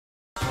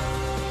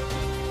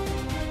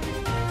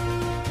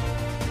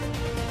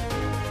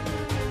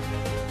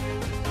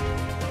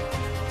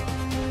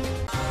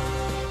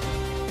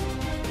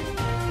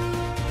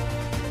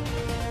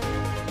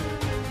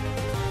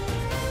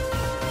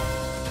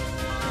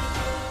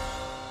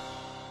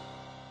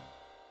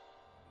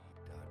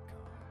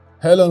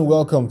Hello and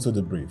welcome to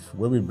The Brief,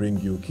 where we bring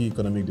you key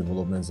economic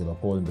developments that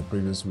occurred in the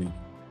previous week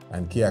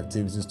and key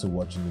activities to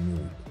watch in the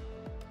new week.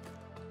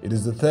 It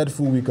is the third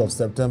full week of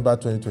September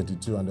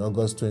 2022 and the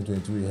August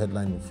 2022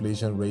 headline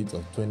inflation rate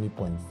of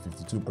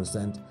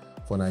 20.52%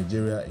 for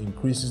Nigeria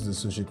increases the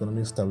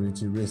socioeconomic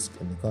stability risk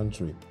in the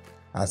country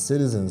as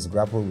citizens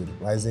grapple with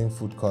rising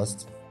food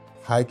costs,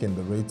 hike in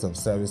the rates of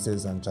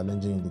services and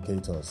challenging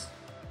indicators.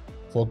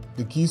 For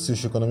the key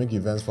socioeconomic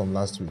events from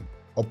last week,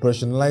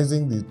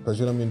 operationalizing the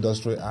Petroleum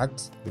Industry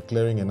Act,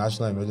 declaring a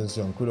national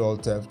emergency on crude oil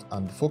theft,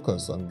 and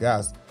focus on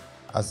gas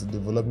as the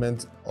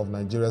development of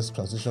Nigeria's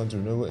transition to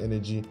renewable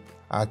energy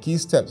are key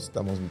steps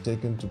that must be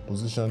taken to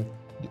position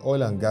the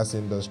oil and gas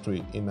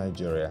industry in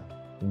Nigeria.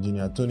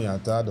 Engineer Tony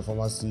Atta, the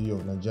former CEO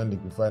of Nigerian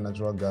Liquefied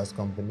Natural Gas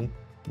Company,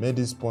 made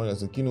this point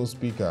as a keynote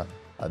speaker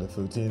at the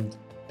 15th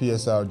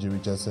PSRG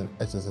Richardson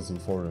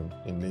HSSE Forum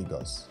in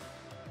Lagos.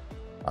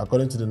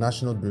 According to the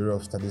National Bureau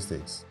of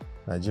Statistics,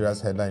 Nigeria's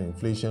headline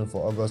inflation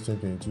for August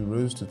 2022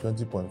 rose to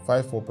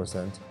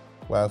 20.54%,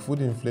 while food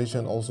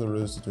inflation also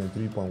rose to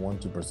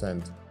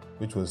 23.12%,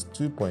 which was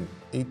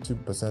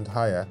 2.82%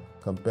 higher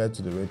compared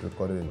to the rate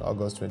recorded in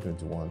August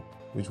 2021,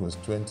 which was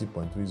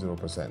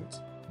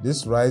 20.30%.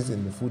 This rise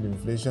in the food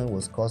inflation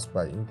was caused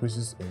by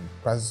increases in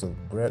prices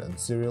of bread and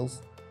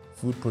cereals,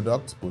 food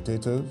products,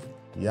 potatoes,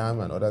 yam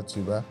and other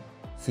tuber,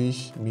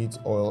 fish, meat,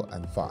 oil,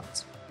 and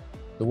fat.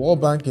 The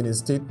World Bank in its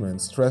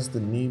statement stressed the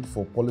need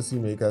for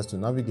policymakers to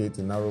navigate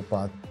a narrow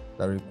path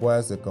that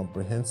requires a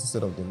comprehensive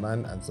set of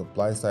demand and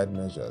supply side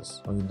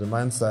measures. On the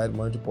demand side,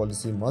 monetary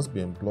policy must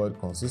be employed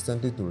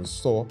consistently to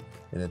restore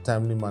in a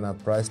timely manner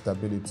price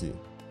stability,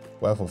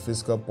 while for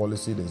fiscal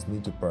policy there is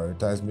need to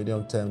prioritize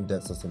medium-term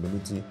debt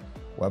sustainability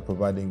while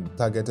providing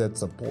targeted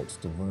support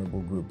to vulnerable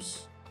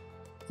groups.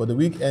 For the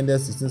week ended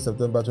 16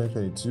 September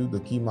 2022, the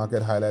key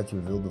market highlights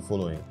revealed the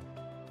following.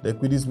 The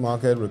equities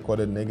market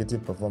recorded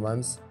negative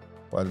performance,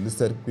 while the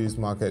listed equities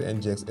market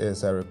NGX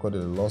ASI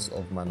recorded a loss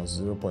of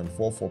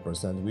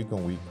 -0.44% week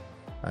on week,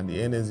 and the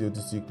NSE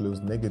OTC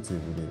closed negative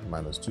with a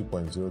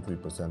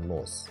 -2.03%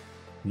 loss.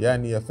 The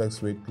INE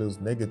FX rate closed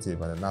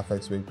negative and the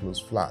NAFEX rate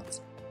closed flat.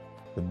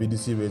 The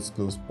BDC rates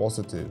closed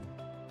positive.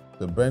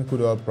 The Brent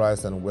crude oil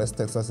price and West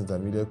Texas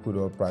Intermediate crude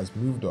oil price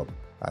moved up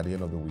at the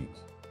end of the week.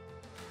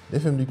 The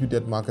FMDQ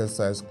debt market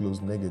size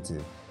closed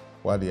negative,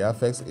 while the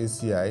FX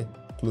ACI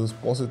closed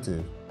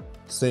positive,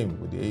 same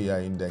with the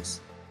AEI index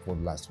for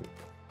last week.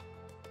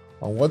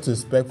 On what to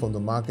expect from the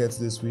markets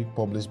this week,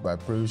 published by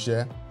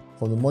ProShare.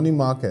 From the money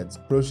markets,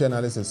 ProShare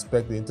analysts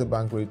expect the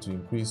interbank rate to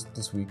increase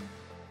this week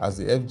as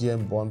the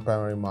FGM bond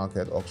primary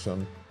market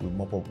auction will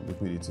mop up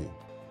liquidity.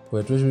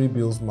 For the Treasury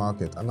bills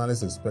market,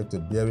 analysts expect a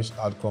bearish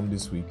outcome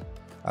this week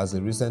as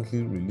the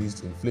recently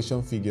released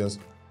inflation figures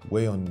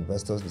weigh on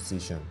investors'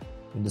 decision.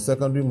 In the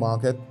secondary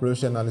market,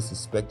 ProShare analysts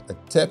expect a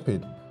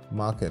tepid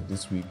market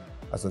this week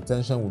as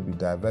attention will be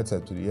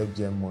diverted to the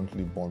FGM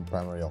monthly bond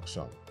primary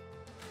auction.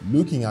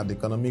 Looking at the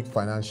economic,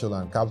 financial,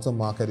 and capital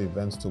market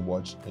events to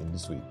watch in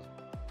this week.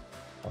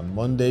 On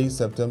Monday,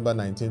 September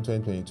 19,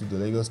 2022,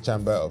 the Lagos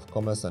Chamber of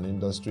Commerce and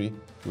Industry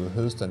will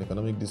host an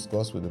economic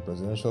discourse with the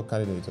presidential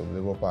candidate of the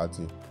Labour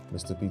Party,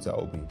 Mr. Peter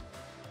Obi.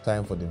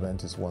 Time for the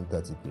event is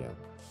 1:30 p.m.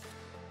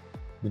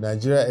 The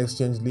Nigeria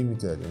Exchange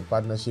Limited, in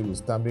partnership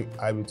with Stanbic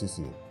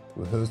IBTC,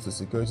 will host the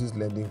Securities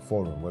Lending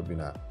Forum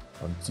webinar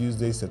on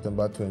Tuesday,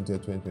 September 20,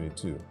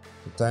 2022.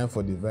 The time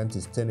for the event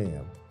is 10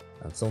 a.m.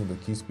 and some of the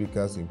key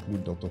speakers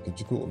include Dr.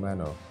 Kichuku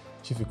Omano,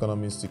 Chief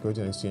Economist, Securities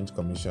and Exchange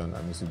Commission,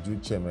 and Mr.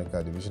 Jude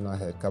Chemeka, Divisional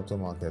Head, Capital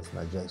Markets,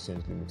 Nigeria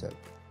Exchange Limited.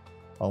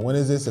 On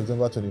Wednesday,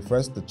 September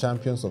 21st, the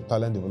Champions of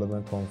Talent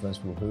Development Conference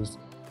will host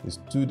its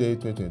two-day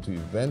 2022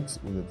 event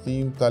with the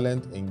theme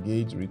Talent,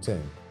 Engage,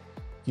 Retain.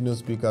 Keynote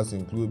speakers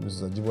include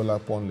Mrs. Ajibola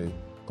Ponle,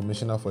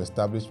 Commissioner for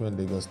Establishment,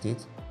 Lagos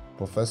State,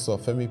 Professor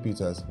Femi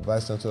Peters,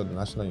 Vice Chancellor of the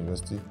National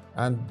University,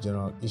 and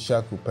General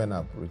Ishaku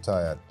Penap,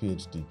 retired,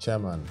 PhD,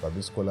 Chairman,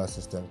 Babiscola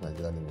Systems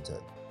Nigeria Limited.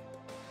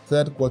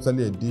 Third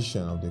quarterly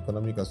edition of the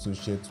Economic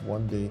Associates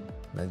One-Day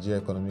Nigeria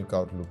Economic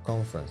Outlook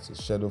Conference is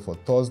scheduled for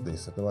Thursday,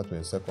 September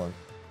 22nd,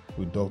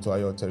 with Dr.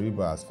 Ayo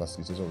Teriba as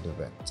facilitator of the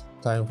event.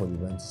 Time for the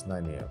event is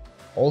 9 a.m.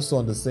 Also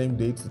on the same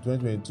date, the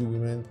 2022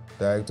 Women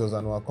Directors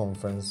Annual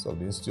Conference of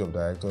the Institute of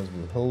Directors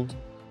will hold,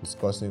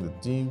 discussing the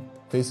theme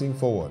Facing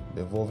Forward,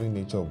 the Evolving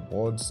Nature of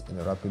Boards in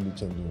a Rapidly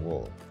Changing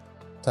World.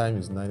 Time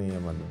is 9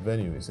 a.m. and the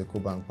venue is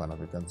EcoBank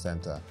Pan-African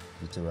Center,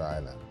 Victoria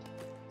Island.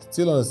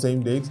 Still on the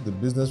same date, the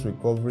Business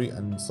Recovery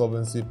and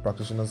Insolvency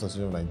Practitioners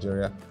Association of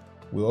Nigeria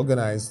will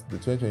organize the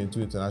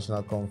 2022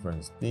 International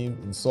Conference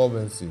themed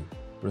Insolvency,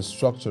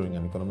 Restructuring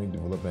and Economic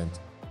Development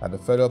at the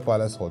Federal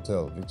Palace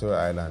Hotel, Victoria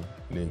Island,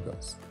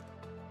 Lagos.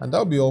 And that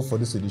will be all for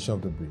this edition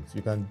of The Brief.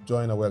 You can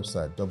join our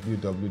website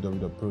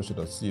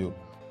www.proshare.co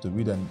to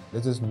read the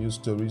latest news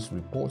stories,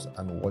 reports,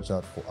 and watch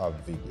out for our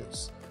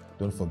videos.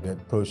 Don't forget,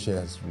 ProShare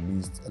has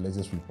released a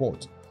latest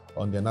report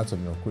on the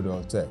anatomy of crude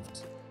oil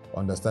theft,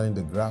 understanding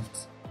the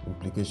graft,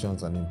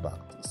 implications, and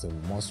impact. It's a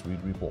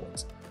must-read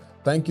report.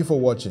 Thank you for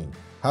watching.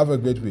 Have a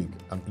great week,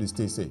 and please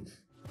stay safe.